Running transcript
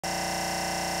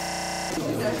We took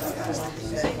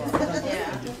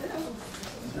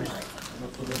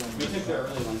the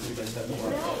early ones because that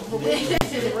more.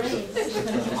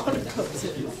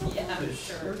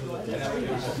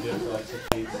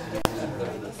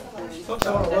 Folks,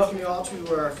 I want to welcome you all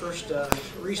to our first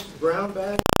REES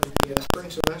Brownbag of the spring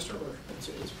semester.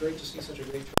 It's great to see such a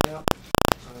great turnout.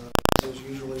 As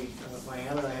usually my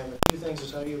habit, I have a few things to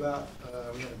tell you about.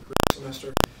 We have a great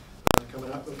semester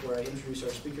coming up before I introduce our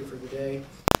speaker for the day.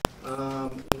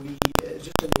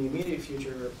 Just in the immediate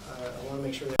future, I want to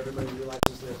make sure that everybody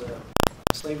realizes there's a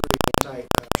slavery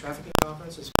anti-trafficking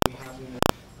conference. It's going to be happening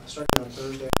starting on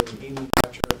Thursday with an evening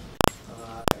lecture,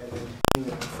 and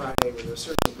then on Friday with a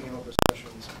series of panel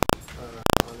discussions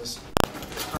on this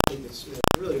topic that's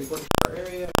really important to our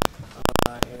area.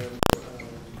 And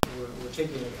we're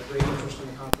taking a great interest in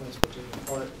the conference. We're taking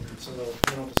part in several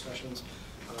panel discussions.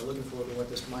 Looking forward to what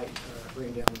this might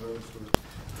bring down the road for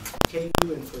KU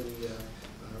and for the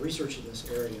research in this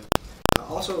area.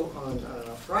 Also on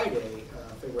Friday,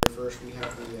 February 1st, we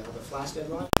have the FLAS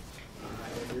deadline.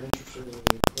 And if you're interested in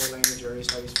the Foreign Language Area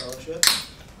Studies Fellowship,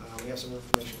 we have some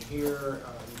information here.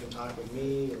 You can talk with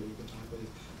me, or you can talk with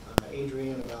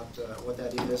Adrian about what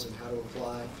that is and how to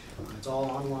apply. It's all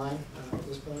online at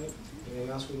this point. Anything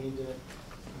else we need to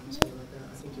say about that?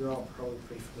 I think you're all probably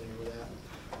pretty familiar with that.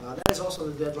 That is also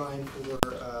the deadline for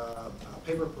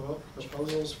paper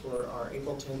proposals for our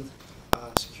April 10th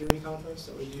security conference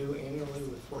that we do annually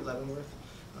with Fort Leavenworth.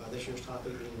 This year's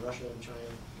topic being Russia and China.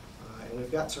 And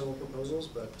we've got several proposals,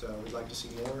 but we'd like to see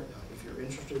more. If you're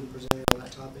interested in presenting on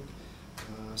that topic,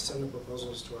 send the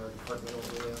proposals to our departmental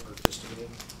email or just to me.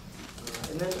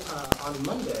 And then on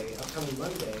Monday, upcoming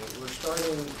Monday, we're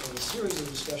starting a series of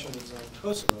discussions on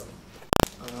Kosovo.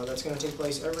 That's going to take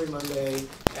place every Monday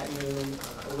at noon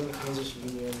over in the Kansas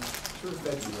Union through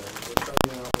February. We're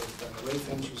starting out with Ray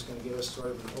Finch, who's going to give us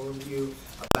sort of an overview,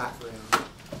 a background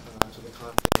to the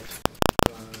conflict.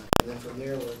 And then from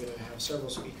there, we're going to have several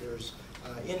speakers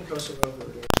in Kosovo who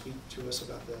are going to speak to us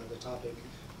about the topic,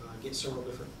 get several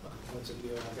different points of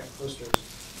view. I've got posters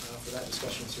for that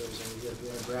discussion series. And if you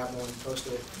want to grab one, post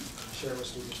it, share it with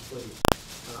students, please.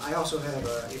 I also have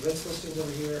events listings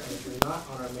over here, and if you're not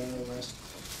on our mailing list,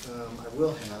 I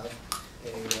will have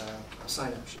a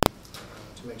sign-up sheet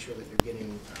to make sure that you're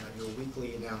getting your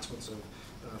weekly announcements of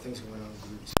things going on with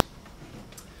REES.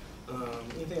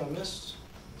 Anything I missed?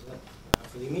 Is that,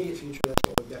 for the immediate future, that's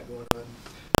what we've got going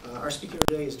on. Our speaker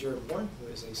today is Jared Warren, who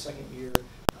is a second-year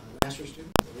master's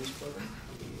student in the REES program.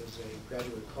 He is a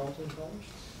graduate of Carleton College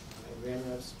in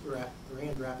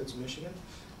Grand Rapids, Michigan,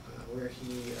 where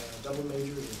he double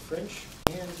majored in French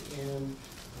and in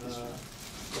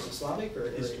was it Slavic or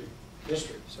history?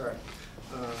 History, sorry.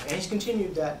 And he's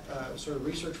continued that sort of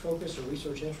research focus or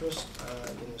research interest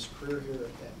in his career here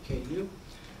at KU.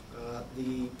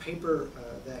 The paper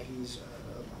that he's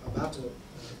about to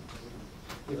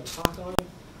give a talk on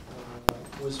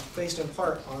was based in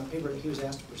part on a paper that he was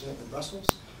asked to present in Brussels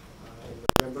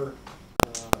in November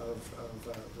of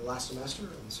the last semester,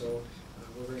 and so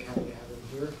we're very happy to have him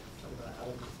here. Talk about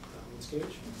Adam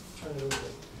Mickiewicz. Turn it over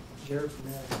to Jared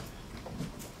from there.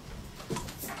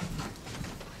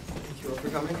 Thank you all for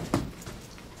coming.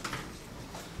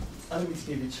 I'm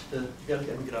Mickiewicz, the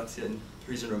Wielka emigracja and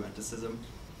Parisian Romanticism.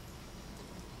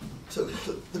 So,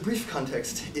 the brief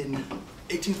context: in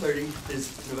 1830, there's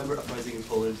the November uprising in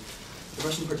Poland. The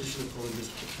Russian partition of Poland is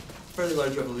a fairly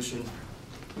large revolution.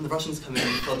 When the Russians come in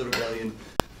and quell the rebellion,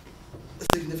 a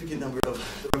significant number of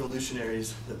the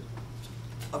revolutionaries, the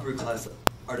upper class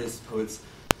artists, poets,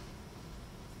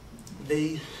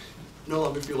 they no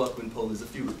longer feel welcome in Poland. There's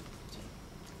a few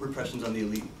repressions on the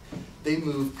elite. They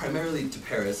move primarily to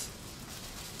Paris,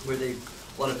 where a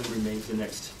lot of them remain for the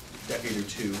next decade or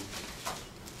two.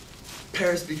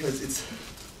 Paris, because it's,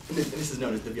 and this is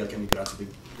known as the Wielka emigracja, the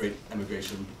Great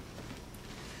Emigration.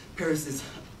 Paris is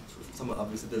somewhat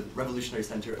obviously the revolutionary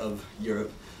center of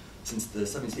Europe since the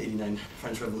 1789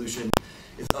 French Revolution.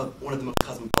 It's one of the most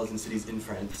cosmopolitan cities in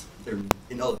France. They're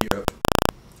in all of Europe.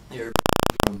 They're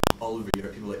from all over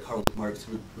Europe. People like Karl Marx,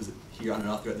 who was here on and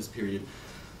off throughout this period.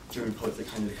 German poets like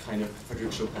kind of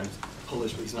Frederick Chopin,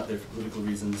 Polish, but he's not there for political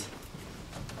reasons.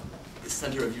 The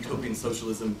center of utopian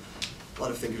socialism. A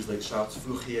lot of thinkers like Charles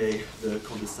Fourier, the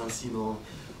Comte de Saint-Simon,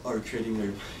 are creating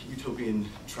their utopian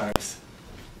tracts,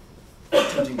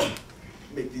 attempting to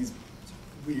make these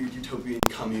weird utopian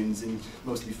communes and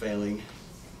mostly failing.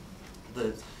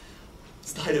 The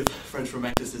height of French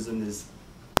Romanticism is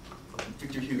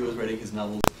Victor Hugo is writing his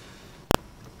novels,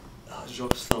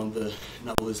 Georges Sand, the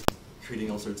novelist, creating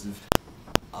all sorts of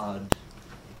odd,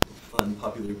 fun,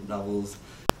 popular novels.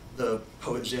 the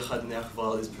poet Gerard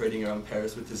Nerval is parading around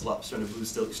Paris with his lobster on a blue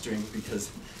silk string because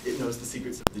it knows the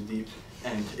secrets of the deep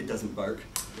and it doesn't bark.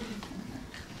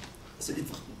 So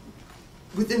it's,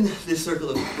 within this circle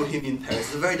of Bohemian Paris,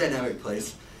 it's a very dynamic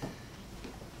place.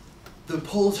 The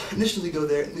Poles initially go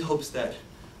there in the hopes that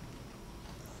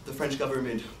the French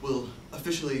government will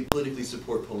officially politically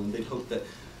support Poland. They'd hope that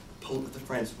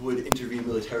France would intervene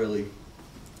militarily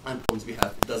on Poland's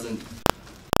behalf. It doesn't.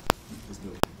 There's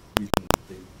no reason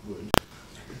they would.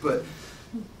 But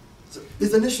so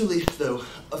there's initially, though,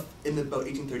 in about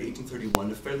 1830,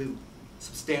 1831, a fairly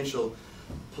substantial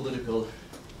political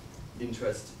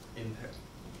interest in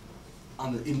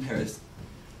Paris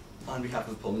on behalf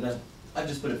of Poland. I've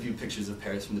just put a few pictures of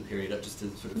Paris from the period up just to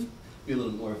sort of be a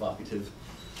little more evocative.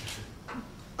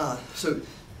 So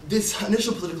this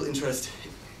initial political interest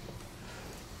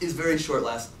is very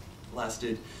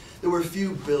short-lasted. There were a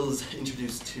few bills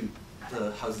introduced to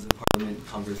the Houses of Parliament,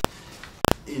 Congress,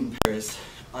 in Paris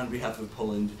on behalf of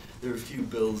Poland. There were a few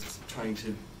bills trying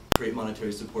to create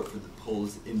monetary support for the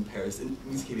Poles in Paris, and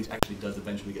Mickiewicz actually does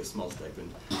eventually get a small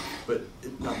stipend, but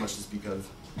not much to speak of.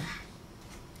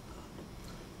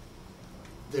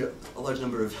 There are a large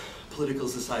number of political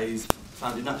societies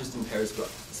founded not just in Paris, but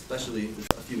especially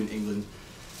a few in England.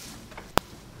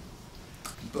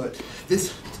 But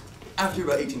this, after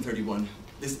about 1831,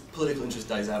 this political interest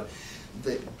dies out.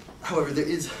 However, there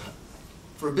is,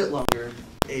 for a bit longer,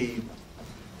 a sort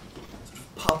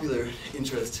of popular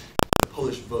interest, a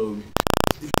Polish vogue,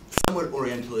 somewhat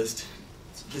Orientalist.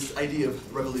 This idea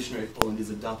of revolutionary Poland is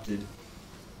adopted,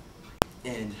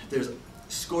 and there's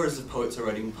scores of poets are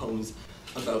writing poems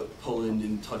about Poland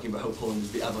and talking about how Poland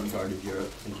is the avant-garde of Europe.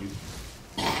 Thank you.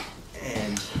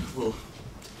 And will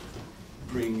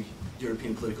bring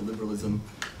European political liberalism.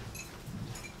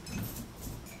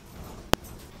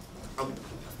 A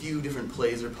few different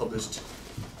plays are published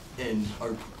and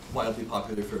are wildly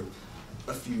popular for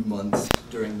a few months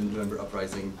during the November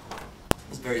Uprising.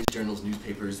 There's various journals,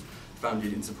 newspapers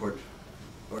founded in support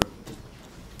or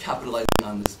capitalizing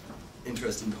on this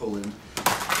interest in Poland.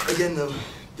 Again, though,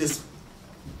 this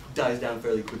dies down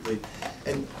fairly quickly,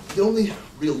 and the only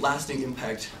real lasting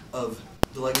impact of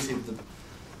the legacy of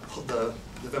the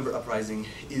November Uprising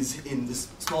is in this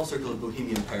small circle of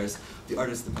Bohemian Paris, the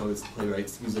artists, the poets, the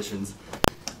playwrights, musicians.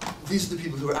 These are the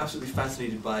people who are absolutely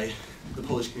fascinated by the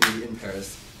Polish community in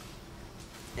Paris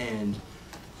and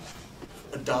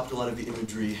adopt a lot of the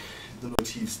imagery, the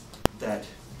motifs that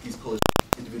these Polish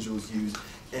individuals use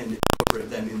and incorporate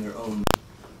them in their own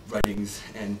writings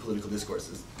and political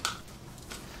discourses.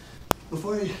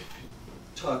 Before I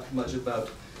talk much about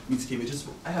Mickiewicz,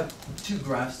 I have two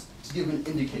graphs to give an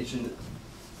indication,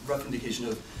 rough indication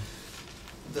of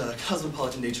the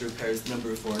cosmopolitan nature of Paris, the number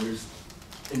of foreigners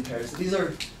in Paris. These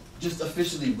are just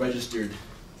officially registered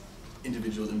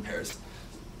individuals in Paris,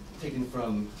 taken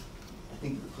from, I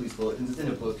think, the police bulletins. It's in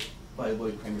a book by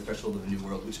Lloyd Kramer, Threshold of a New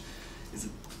World, which is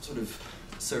a sort of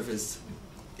surface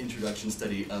introduction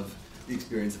study of the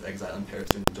experience of exile in Paris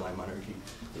during the July monarchy.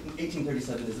 In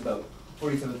 1837, there's about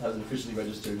 47,000 officially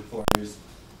registered foreigners,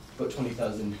 about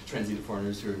 20,000 transient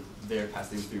foreigners who are there,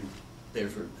 passing through there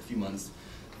for a few months,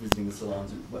 visiting the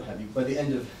salons or what have you. By the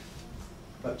end of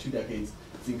about 2 decades,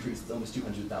 it's increased. It's almost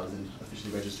 200,000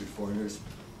 officially registered foreigners.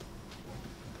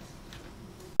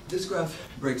 This graph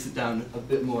breaks it down a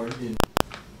bit more in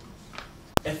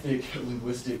ethnic,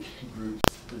 linguistic groups.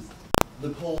 The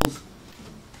Poles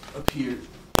appear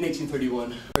in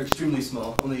 1831 are extremely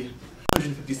small, only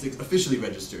 156 officially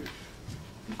registered,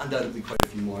 undoubtedly quite a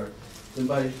few more. Then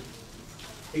by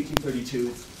 1832,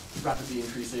 it's rapidly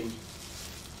increasing,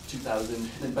 2,000. And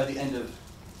then by the end of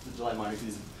the July monarchy,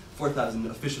 there's 4,000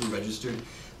 officially registered.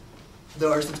 There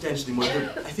are substantially more.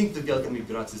 I think the Wielka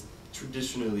emigracja is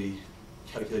traditionally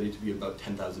calculated to be about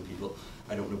 10,000 people.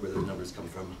 I don't know where those numbers come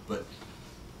from, but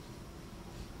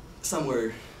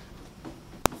somewhere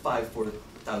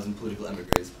 4,000 political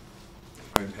emigres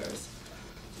are in Paris.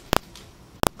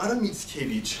 Adam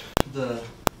Mickiewicz, the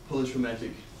Polish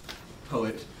Romantic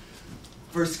poet,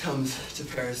 first comes to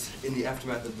Paris in the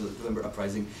aftermath of the November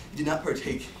Uprising. He did not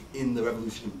partake in the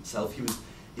revolution itself. He was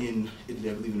in Italy,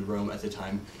 I believe in Rome at the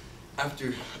time.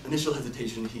 After initial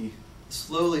hesitation, he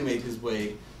slowly made his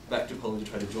way back to Poland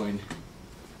to try to join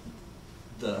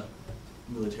the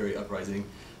military uprising,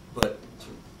 but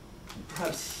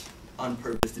perhaps on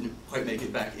purpose didn't quite make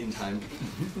it back in time,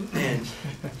 and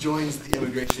joins the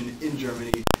emigration in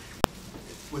Germany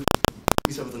with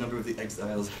a number of the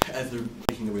exiles as they're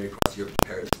making their way across Europe to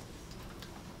Paris.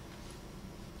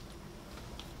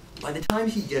 By the time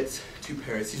he gets to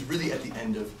Paris, he's really at the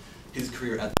end of his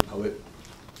career as a poet.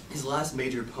 His last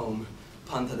major poem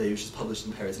Pan Tadeusz is published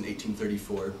in Paris in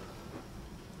 1834.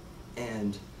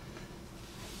 And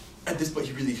at this point,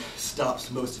 he really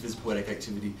stops most of his poetic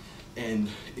activity and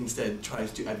instead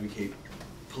tries to advocate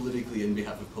politically in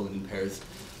behalf of Poland in Paris,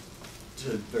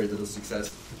 to very little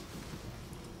success.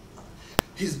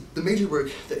 The major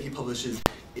work that he publishes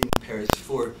in Paris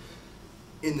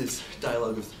in this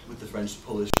dialogue with the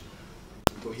French-Polish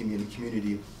Bohemian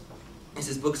community is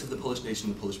his Books of the Polish Nation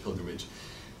and the Polish Pilgrimage,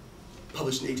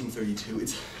 published in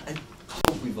 1832. I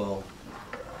hope we've all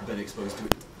been exposed to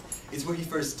it. It's where he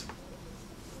first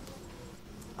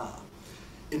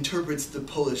interprets the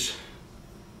partitions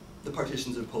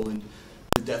of Poland,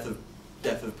 the death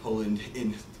of Poland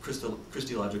in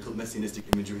Christological messianistic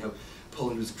imagery, how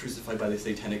Poland was crucified by the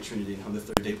Satanic Trinity, and how on the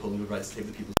third day Poland would rise to save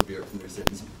the people of Europe from their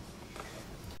sins.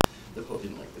 The Pope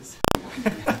didn't like this.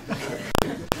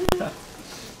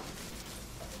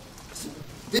 So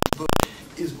this book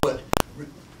is what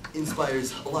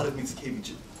inspires a lot of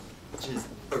Mickiewicz's,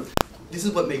 this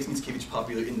is what makes Mickiewicz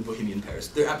popular in the Bohemian Paris.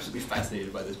 They're absolutely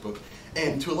fascinated by this book,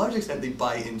 and to a large extent they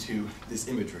buy into this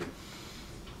imagery.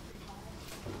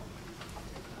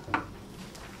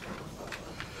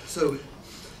 So,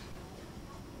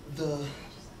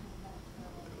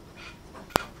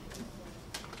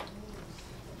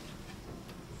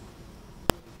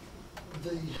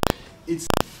 it's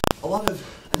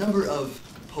a number of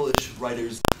Polish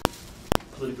writers,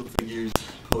 political figures,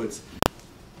 poets,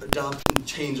 adopt and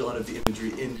change a lot of the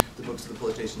imagery in the Books of the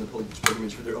Polish Nation and the Polish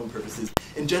Pilgrimage for their own purposes,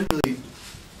 and generally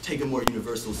take a more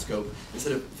universal scope.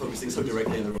 Instead of focusing so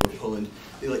directly on the role of Poland,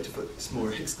 they like to focus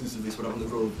more exclusively sort of on the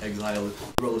role of exile,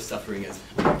 the role of suffering as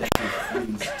an adaptive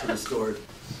means to restore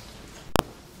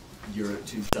Europe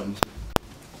to some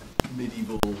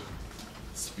medieval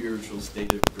spiritual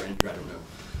state of grandeur. I don't know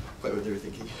quite what they were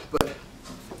thinking. But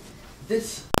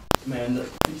this man,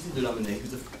 Félix de Lamennais,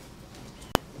 who's a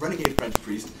renegade French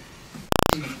priest,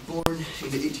 he was born in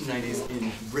the 1890s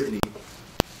in Brittany.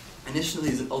 Initially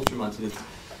as an ultramontanist,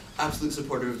 absolute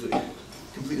supporter of the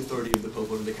complete authority of the Pope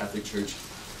over the Catholic Church,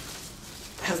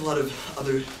 has a lot of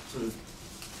other sort of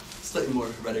slightly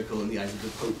more heretical in the eyes of the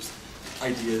Pope's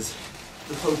ideas.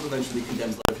 The Pope eventually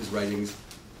condemns a lot of his writings,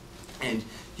 and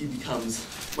he becomes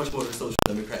much more of a social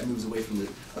democrat and moves away from the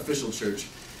official church.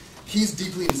 He's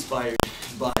deeply inspired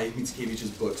by Mickiewicz's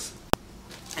books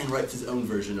and writes his own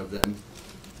version of them,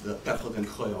 the Peuple d'un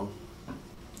Croyant,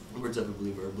 Words of a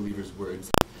Believer, a Believer's Words,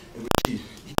 in which he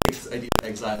takes this idea of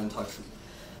exile and talks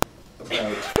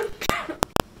about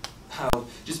how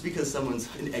just because someone's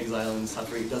in exile and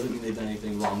suffering doesn't mean they've done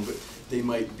anything wrong, but they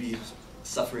might be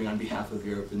suffering on behalf of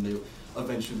Europe, and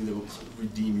eventually they will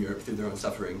redeem Europe through their own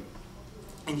suffering.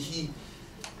 And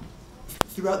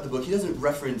throughout the book, he doesn't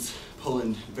reference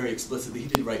Poland very explicitly. He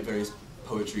did write various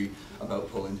poetry about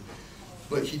Poland,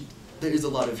 but there is a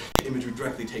lot of imagery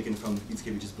directly taken from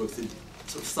Mickiewicz's books, and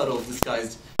sort of subtle,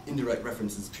 disguised, indirect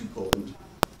references to Poland.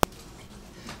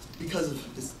 Because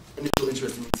of this initial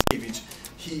interest in Mickiewicz,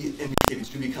 he and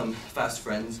Mickiewicz do become fast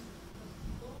friends.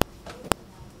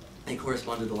 They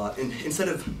corresponded a lot. And instead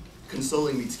of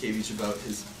consoling Mickiewicz about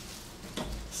his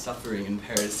suffering in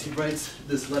Paris, he writes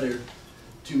this letter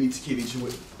to Mickiewicz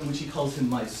in which he calls him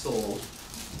my soul.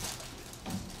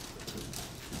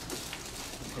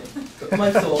 Okay.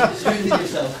 My soul, strengthen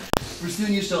yourself, for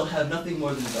soon you shall have nothing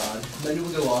more than God. Men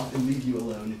will go off and leave you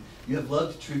alone. You have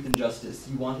loved truth and justice.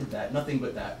 You wanted that, nothing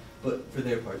but that. But for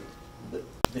their part,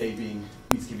 they being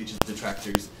Mickiewicz's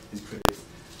detractors, his critics,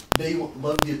 they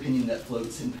love the opinion that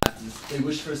floats and passes. They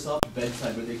wish for a soft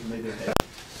bedside where they can lay their head.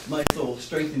 My soul,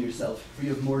 strengthen yourself, for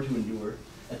you have more to endure.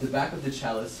 At the back of the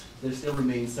chalice, there still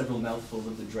remain several mouthfuls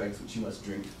of the dregs which you must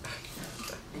drink.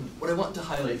 What I want to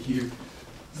highlight here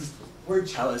is this word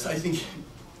chalice. I think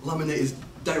Lamennais is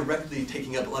directly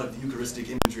taking up a lot of the Eucharistic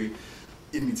imagery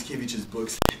in Mickiewicz's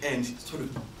books and sort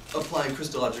of applying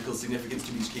Christological significance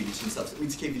to Mickiewicz himself. So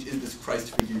Mickiewicz is this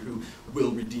Christ figure who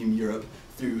will redeem Europe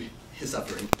through his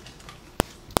suffering.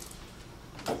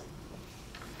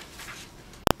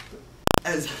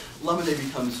 As Lamennais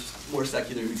becomes more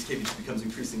secular, Mickiewicz becomes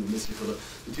increasingly mystical.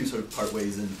 The two sort of part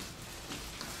ways and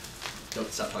don't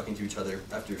stop talking to each other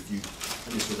after a few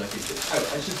initial decades.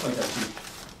 I should point out too,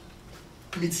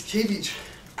 Mickiewicz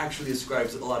actually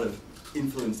ascribes a lot of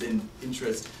influence and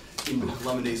interest in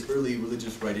Lamennais' early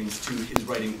religious writings to his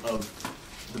writing of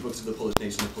the Books of the Polish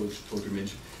Nation, the Polish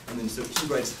Pilgrimage, and then so he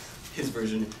writes his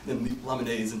version, and then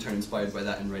Lamennais is in turn inspired by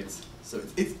that and writes. So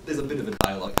there's a bit of a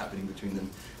dialogue happening between them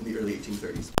in the early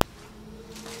 1830s.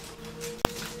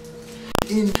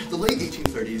 In the late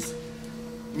 1830s,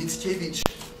 Mickiewicz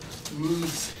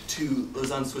moves to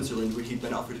Lausanne, Switzerland, where he'd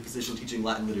been offered a position teaching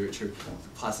Latin literature,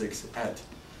 classics, at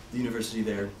the university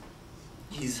there.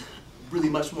 He's really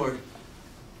much more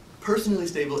personally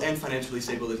stable and financially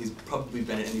stable than he's probably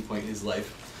been at any point in his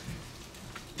life.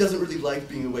 Doesn't really like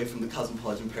being away from the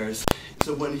cosmopolitan Paris.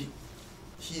 So when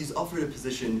he's offered a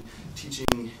position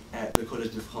teaching at the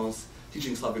Collège de France,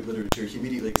 teaching Slavic literature, he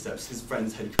immediately accepts. His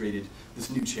friends had created this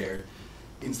new chair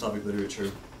in Slavic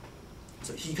literature.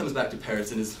 So he comes back to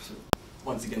Paris and is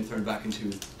once again thrown back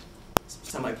into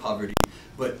semi-poverty.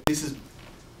 But this is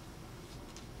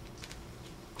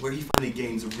where he finally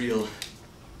gains a real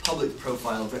public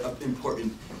profile, an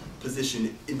important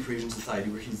position in Parisian society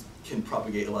where he can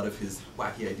propagate a lot of his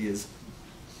wacky ideas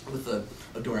with an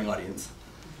adoring audience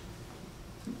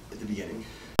at the beginning.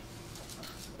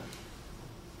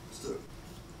 So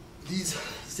these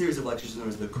series of lectures are known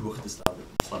as the Cours de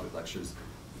Slavic lectures.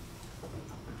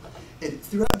 And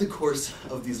throughout the course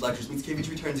of these lectures, Mickiewicz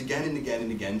returns again and again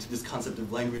and again to this concept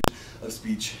of language, of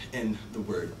speech, and the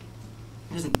word.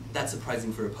 It isn't that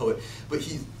surprising for a poet, but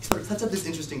he sort of sets up this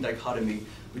interesting dichotomy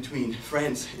between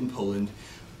France and Poland,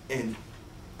 and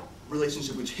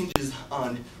relationship which hinges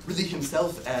on really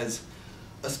himself as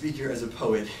a speaker, as a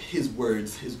poet, his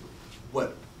words, is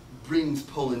what brings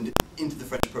Poland into the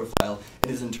French profile,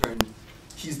 and is in turn,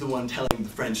 he's the one telling the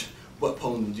French what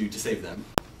Poland will do to save them.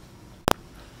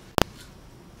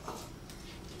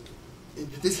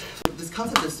 This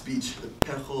concept of speech,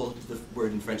 parole, the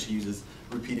word in French he uses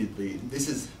repeatedly,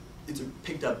 it's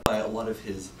picked up by a lot of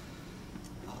his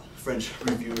French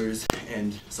reviewers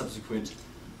and subsequent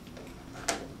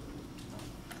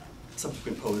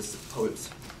poets,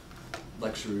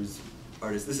 lecturers,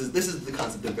 artists. This is the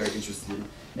concept they're very interested in.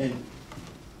 And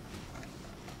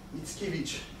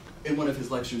Mickiewicz, in one of his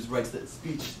lectures, writes that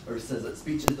says that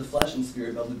speech is the flesh and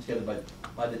spirit melded together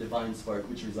by the divine spark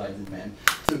which resides in man.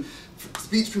 So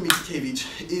speech for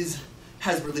Mickiewicz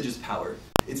has religious power.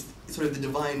 It's sort of the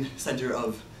divine center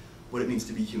of what it means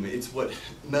to be human. It's what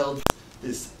melds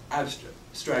this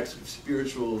abstract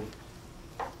spiritual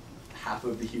half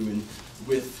of the human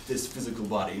with this physical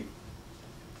body.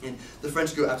 And the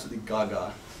French go absolutely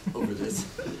gaga over this.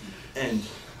 And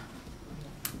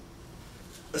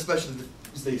especially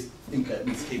they think that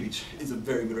Mickiewicz is a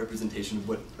very good representation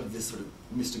of this sort of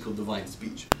mystical divine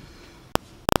speech.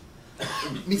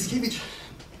 Mickiewicz,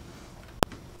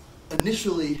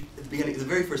 initially, at the beginning, the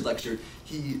very first lecture,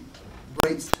 he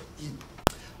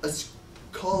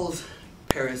calls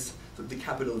Paris the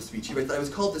capital of speech. He writes, "I was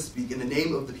called to speak in the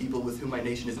name of the people with whom my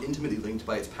nation is intimately linked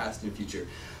by its past and future.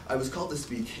 I was called to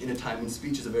speak in a time when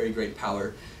speech is a very great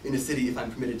power, in a city, if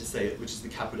I'm permitted to say it, which is the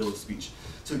capital of speech."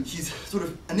 So he's sort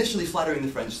of initially flattering the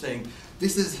French, saying,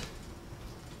 this is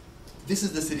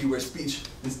the city where speech,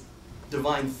 this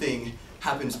divine thing,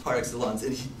 happens par excellence.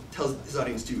 And he tells his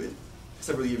audience too,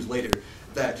 several years later,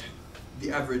 that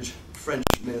the average French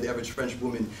man, the average French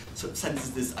woman, sort of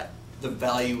senses the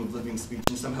value of living speech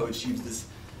and somehow achieves this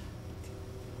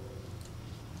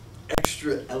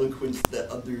extra eloquence that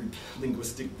other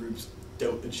linguistic groups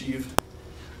don't achieve.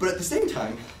 But at the same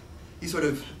time, he sort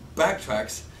of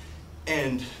backtracks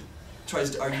and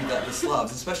tries to argue that the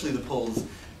Slavs, especially the Poles,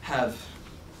 have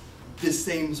this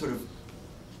same sort of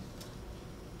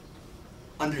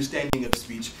understanding of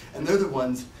speech, and they're the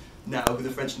ones now who the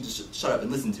French need to shut up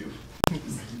and listen to.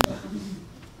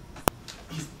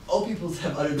 All peoples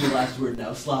have uttered their last word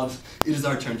now. Slavs, it is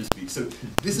our turn to speak. So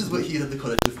this is what he is at the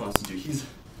Collège de France to do. He's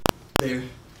there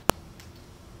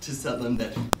to tell them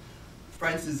that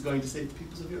France is going to save the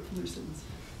peoples of Europe from their sins.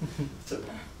 So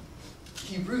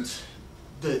he roots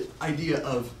the idea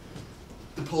of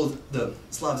the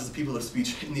Slavs as a people of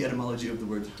speech in the etymology of the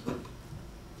word.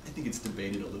 I think it's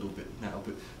debated a little bit now,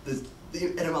 but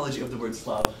the etymology of the word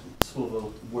Slav,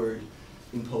 słowo, word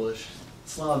in Polish.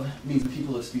 Slav means the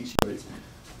people of speech,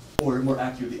 or more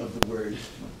accurately of the word,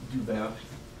 du verbe,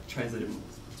 translated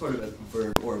sort of as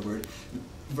verb or a word.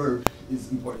 Verb is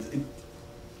important. It's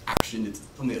action, it's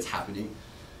something that's happening.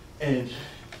 And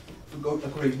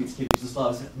according to Mickiewicz, the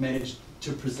Slavs have managed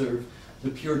to preserve the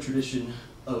pure tradition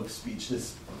of speech,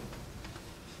 this,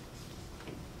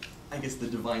 I guess, the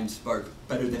divine spark,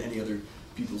 better than any other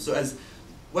people. So as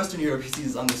Western Europe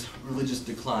sees on this religious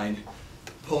decline,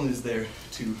 Poland is there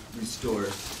to restore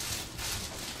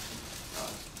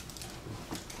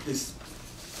this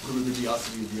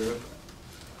religiosity of Europe.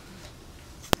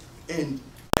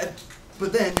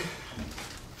 But then,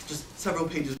 just several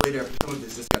pages later, after some of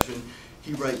this discussion,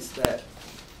 he writes that,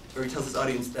 or he tells his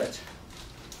audience that,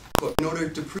 quote, "In order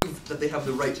to prove that they have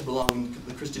the right to belong to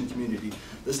the Christian community,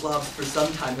 the Slavs for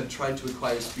some time have tried to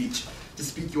acquire speech, to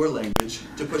speak your language,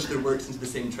 to push their works into the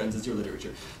same trends as your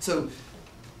literature." So,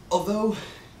 although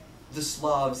the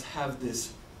Slavs have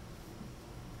this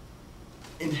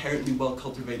inherently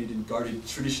well-cultivated and guarded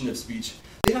tradition of speech.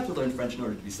 They have to learn French in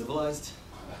order to be civilized.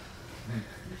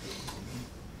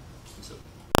 So,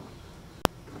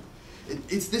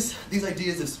 it's these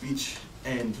ideas of speech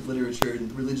and literature and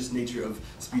the religious nature of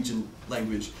speech and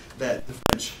language that the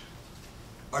French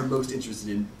are most interested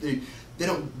in. They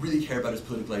don't really care about his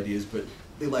political ideas, but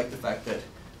they like the fact that,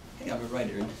 hey, I'm a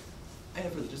writer and I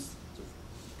have religious sort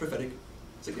of prophetic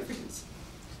significance.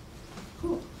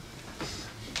 Cool.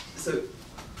 So,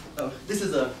 this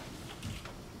is a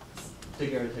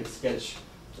daguerreotype sketch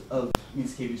of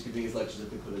Mickiewicz giving his lectures at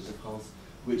the Collège de France,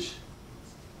 which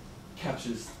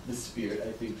captures the spirit,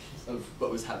 I think, of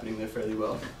what was happening there fairly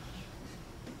well.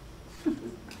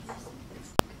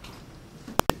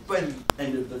 By the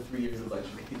end of the 3 years of lecture,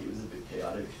 I think it was a bit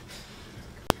chaotic.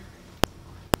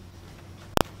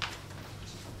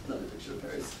 Another picture of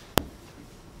Paris.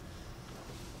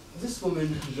 This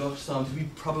woman, Georges Sand, who we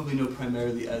probably know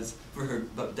primarily as, for her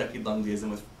about decade-long liaison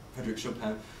with Frédéric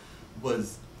Chopin,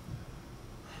 was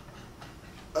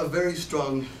a very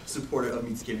strong supporter of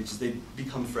Mickiewicz. They'd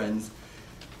become friends,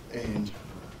 and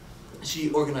she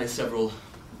organized several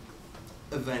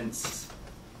events,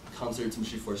 concerts in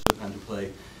which she forced Chopin to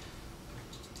play.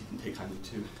 She didn't take kindly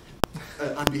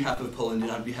to, on behalf of Poland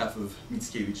and on behalf of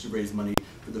Mickiewicz to raise money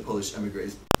for the Polish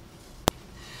emigres.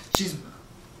 She's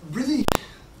really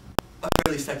a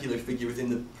fairly secular figure within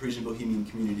the Parisian Bohemian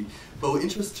community, but what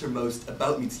interests her most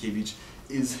about Mickiewicz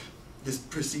is this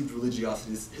perceived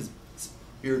religiosity, his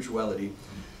spirituality.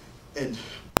 And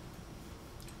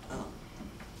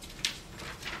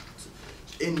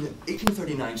in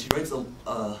 1839, she writes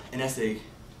an essay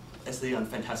on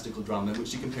fantastical drama, in which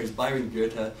she compares Byron,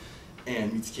 Goethe,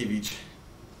 and Mickiewicz.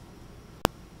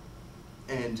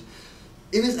 And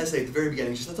in this essay, at the very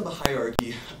beginning, she sets up a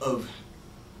hierarchy of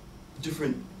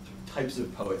different types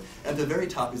of poet. At the very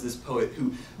top is this poet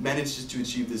who manages to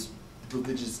achieve this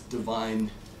religious, divine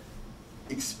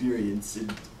experience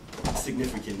and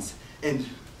significance. And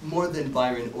more than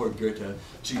Byron or Goethe,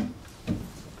 she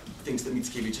thinks that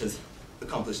Mickiewicz has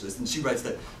accomplished this. And she writes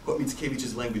that, quote,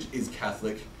 Mickiewicz's language is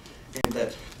Catholic, and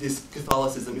that this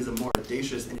Catholicism is a more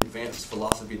audacious and advanced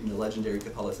philosophy than the legendary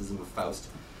Catholicism of Faust.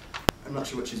 I'm not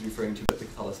sure what she's referring to, but the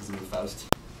Catholicism of Faust.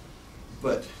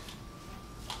 But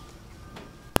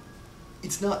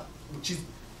it's not,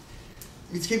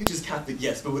 Mickiewicz is Catholic,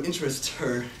 yes, but what interests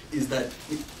her is that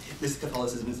this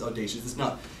Catholicism is audacious. It's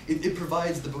not, it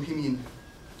provides the Bohemian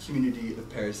community of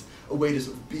Paris a way to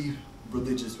sort of be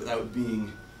religious without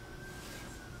being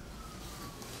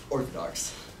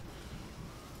orthodox.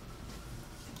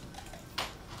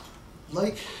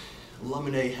 Like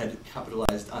Lamennais had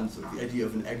capitalized on sort of the idea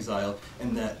of an exile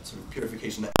and that sort of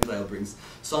purification that exile brings,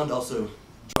 Sand also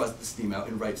draws this theme out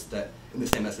and writes that, in the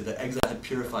same essay, that exile had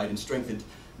purified and strengthened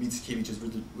Mickiewicz's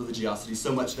religiosity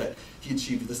so much that he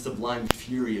achieved the sublime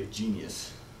fury of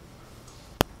genius.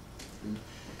 And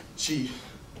she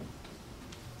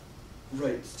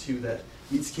writes, too, that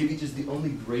Mickiewicz is the only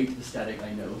great aesthetic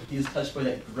I know. He is touched by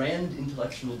that grand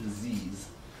intellectual disease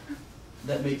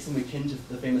that makes him akin to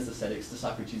the famous ascetics, to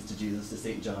Socrates, to Jesus, to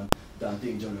St. John,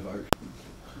 Dante, and Joan of Arc.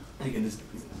 And again, these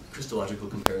Christological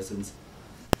comparisons.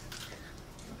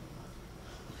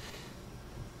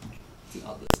 It's an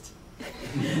odd list.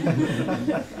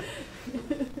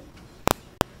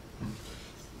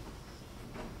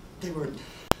 They weren't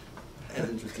as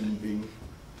interested in being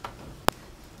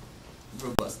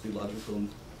robustly logical, and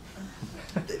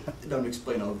they don't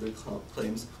explain all of their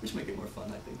claims, which make it more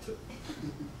fun, I think, too.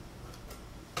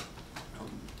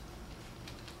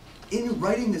 In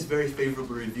writing this very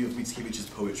favorable review of Mickiewicz's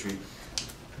poetry,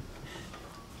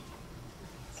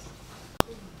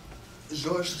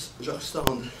 Georges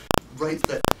Sand writes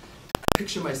that, I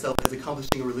picture myself as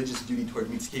accomplishing a religious duty toward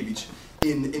Mickiewicz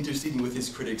in interceding with his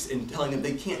critics and telling them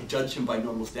they can't judge him by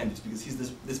normal standards because he's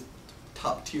this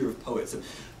top tier of poets. So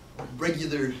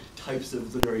regular types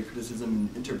of literary criticism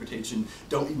and interpretation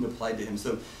don't even apply to him.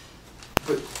 So,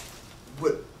 but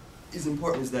what is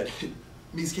important is that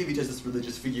Mickiewicz as this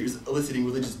religious figure is eliciting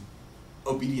religious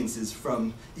obediences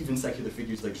from even secular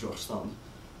figures like Georges Sand.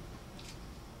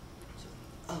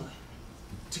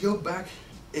 To go back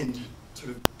and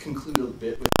sort of conclude a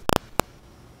bit with,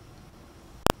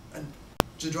 and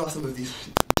to draw some of these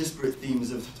disparate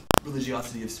themes of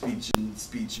religiosity of speech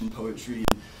and poetry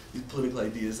and these political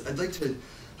ideas, I'd like to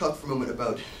talk for a moment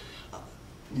about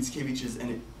Mickiewicz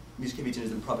and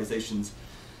his improvisations.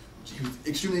 He was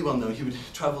extremely well known. He would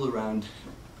travel around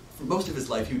for most of his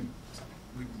life. He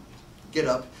would get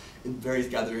up in various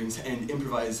gatherings and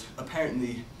improvise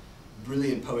apparently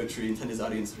brilliant poetry and send his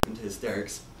audience into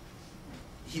hysterics.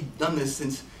 He'd done this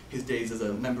since his days as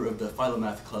a member of the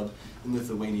Philomath Club in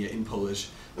Lithuania in Polish,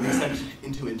 when he was sent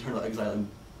into internal exile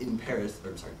in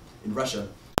Russia.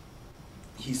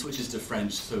 He switches to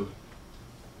French so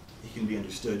he can be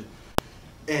understood.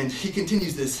 And he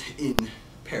continues this in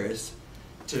Paris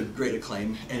to great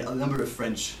acclaim, and a number of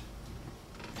French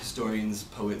historians,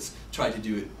 poets tried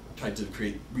to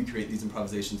recreate these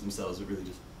improvisations themselves, but really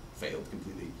just failed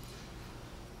completely.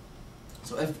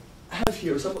 So I have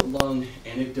here a somewhat long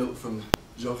anecdote from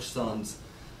Georges Sand's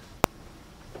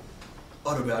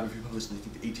autobiography published in, I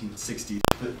think, the 1860s,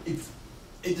 but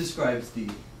it describes the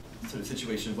sort of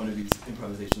situation of one of these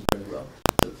improvisations very well.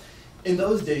 So, in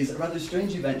those days, a rather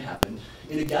strange event happened.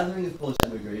 In a gathering of Polish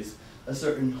emigres, a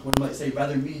certain, one might say,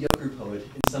 rather mediocre poet,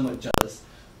 and somewhat jealous,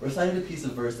 recited a piece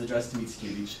of verse addressed to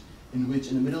Mickiewicz, in which,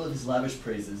 in the middle of his lavish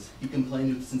praises, he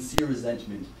complained with sincere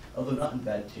resentment, although not in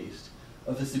bad taste,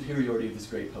 of the superiority of this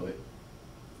great poet.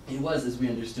 It was, as we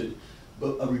understood,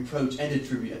 both a reproach and a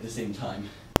tribute at the same time.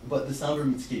 But the somber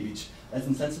Mickiewicz, as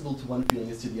insensible to one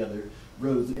feeling as to the other,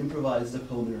 rose and improvised a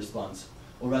poem in response,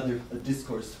 or rather a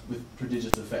discourse with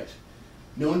prodigious effect.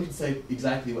 No one could say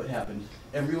exactly what happened.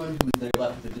 Everyone who was there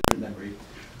left with a different memory.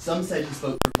 Some said he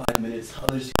spoke for 5 minutes,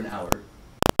 others for an hour.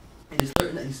 It is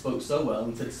certain that he spoke so well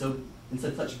and said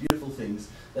such beautiful things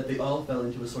that they all fell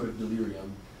into a sort of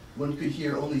delirium. One could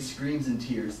hear only screams and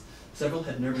tears. Several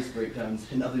had nervous breakdowns,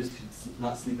 and others could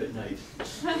not sleep at night.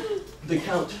 The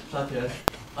Count, Plater,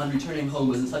 on returning home,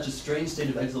 was in such a strange state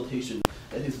of exultation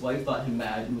that his wife thought him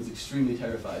mad and was extremely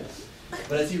terrified.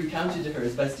 But as he recounted to her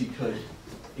as best he could,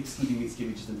 excluding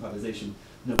Mickiewicz's improvisation,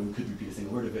 no one could repeat a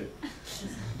single word of it,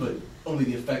 but only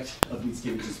the effect of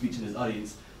Mickiewicz's speech in his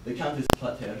audience, the Countess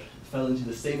Plater fell into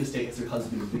the same estate as her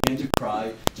husband and began to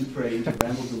cry, to pray, and to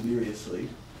ramble deliriously.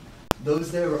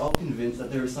 Those there were all convinced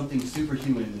that there was something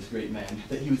superhuman in this great man,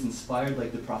 that he was inspired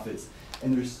like the prophets,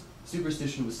 and their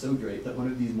superstition was so great that one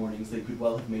of these mornings they could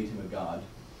well have made him a god.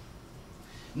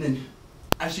 And then,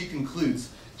 as she concludes,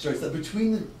 she writes that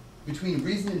between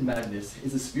reason and madness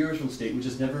is a spiritual state which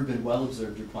has never been well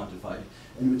observed or quantified,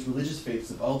 and which religious faiths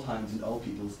of all times and all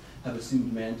peoples have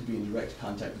assumed man to be in direct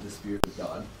contact with the Spirit of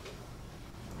God.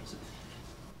 So,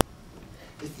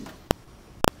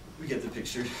 we get the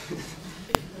picture.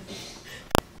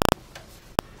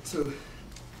 So,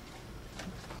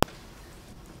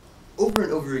 over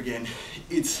and over again,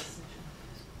 it's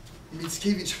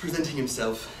Mickiewicz presenting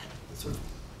himself sort of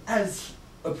as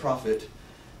a prophet,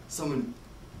 someone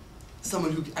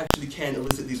who actually can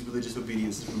elicit these religious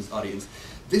obediences from his audience.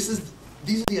 These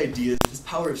are the ideas, this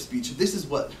power of speech. This is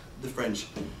what the French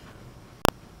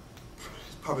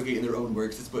propagate in their own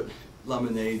works. It's what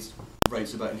Lamennais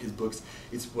writes about in his books.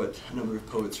 It's what a number of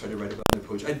poets try to write about in their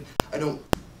poetry. I don't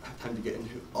have time to get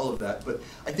into all of that, but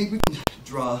I think we can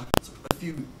draw a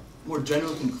few more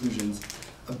general conclusions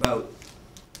about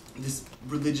this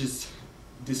religious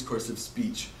discourse of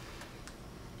speech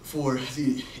for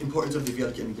the importance of the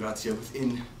Wielka emigracja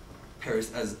within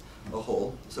Paris as a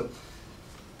whole. So,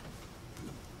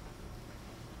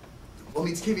 while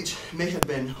Mickiewicz may have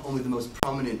been only the most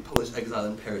prominent Polish exile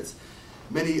in Paris,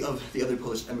 many of the other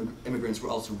Polish immigrants were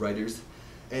also writers,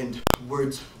 and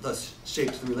words thus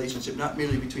shaped the relationship not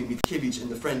merely between Mickiewicz and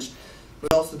the French,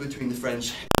 but also between the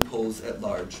French and Poles at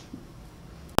large.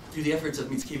 Through the efforts of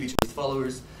Mickiewicz and his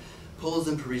followers, Poles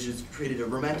and Parisians created a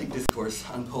romantic discourse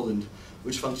on Poland,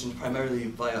 which functioned primarily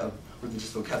via a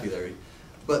religious vocabulary.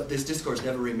 But this discourse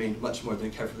never remained much more than a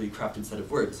carefully crafted set of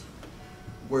words.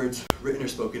 Words, written or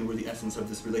spoken, were the essence of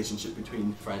this relationship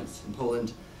between France and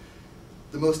Poland.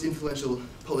 The most influential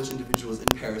Polish individuals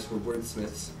in Paris were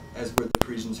wordsmiths, as were the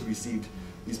Parisians who received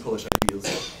these Polish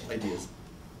ideas.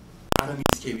 Adam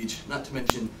Mickiewicz, not to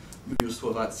mention Juliusz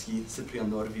Słowacki,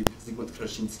 Cyprian Norwid, Zygmunt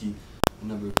Krasiński, a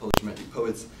number of Polish romantic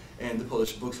poets, and the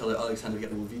Polish bookseller Aleksander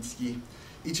Jadłowicki.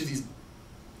 Each of these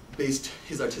based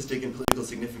his artistic and political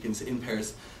significance in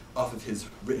Paris off of his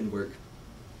written work.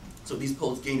 So these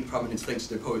Poles gained prominence thanks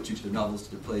to their poetry, to their novels,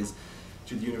 to their plays,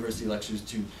 to the university lectures,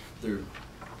 to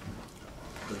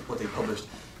what they published,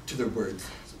 to their words.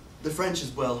 The French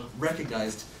as well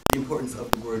recognized the importance of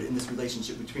the word in this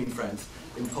relationship between France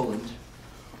and Poland,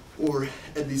 or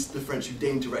at least the French who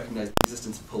deigned to recognize the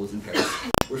existence of Poles in Paris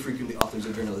were frequently authors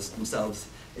or journalists themselves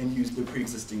and used their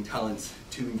pre-existing talents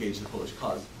to engage the Polish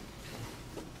cause.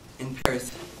 In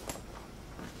Paris,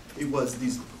 it was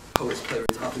these poets,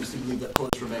 playwrights, authors who believed that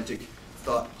Polish romantic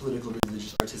thought, political,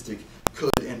 religious, artistic,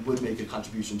 could and would make a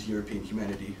contribution to European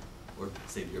humanity, or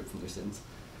save Europe from their sins.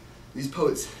 These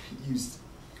poets used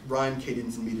rhyme,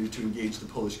 cadence, and meter to engage the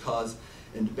Polish cause,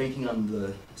 and banking on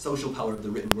the social power of the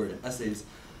written word and essays,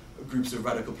 groups of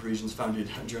radical Parisians founded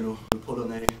a journal, Le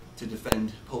Polonais, to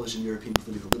defend Polish and European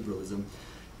political liberalism.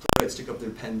 Playwrights took up their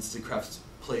pens to craft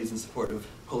plays in support of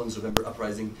Poland's November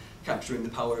uprising, capturing the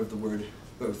power of the word,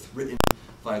 both written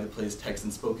via the play's text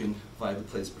and spoken via the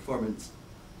play's performance.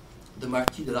 The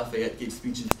Marquis de Lafayette gave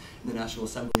speeches in the National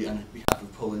Assembly on behalf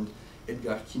of Poland.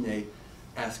 Edgar Quinet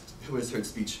asked, who has heard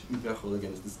speech,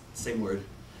 again is the same word,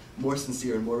 more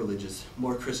sincere and more religious,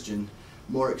 more Christian,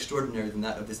 more extraordinary than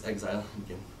that of this exile,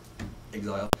 again,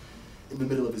 exile, in the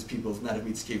middle of his people, than that of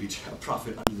Mickiewicz, a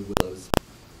prophet under the willows.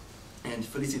 And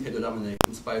Felicité de Lamennais,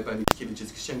 inspired by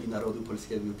Mickiewicz's Księgi Narodu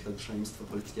Polskiego i Pielgrzymstwa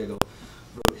Polskiego,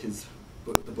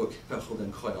 wrote the book Pechel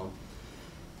den Croyant.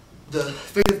 The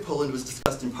fate of Poland was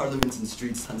discussed in parliaments and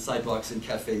streets, on sidewalks and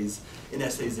cafes, in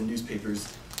essays and newspapers.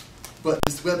 But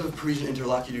this web of Parisian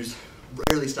interlocutors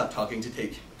rarely stopped talking to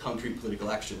take concrete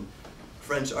political action.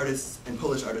 French artists and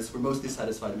Polish artists were mostly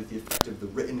satisfied with the effect of the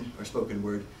written or spoken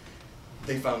word.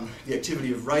 They found the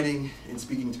activity of writing and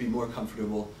speaking to be more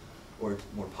comfortable or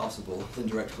more possible than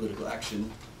direct political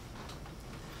action.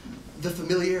 The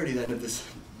familiarity then of this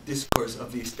discourse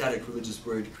of the static religious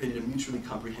word created a mutually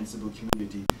comprehensible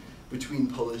community between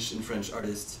Polish and French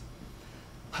artists.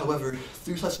 However,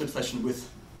 through such an obsession with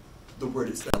the word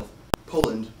itself,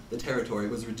 Poland, the territory,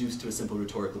 was reduced to a simple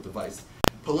rhetorical device.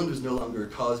 Poland was no longer a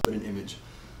cause but an image,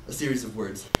 a series of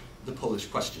words, the Polish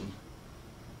question.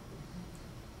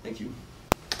 Thank you.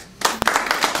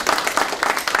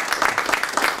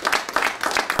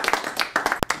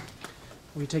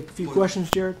 We take a few questions,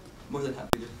 Jared? More than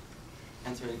happy to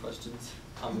answer any questions,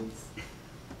 comments.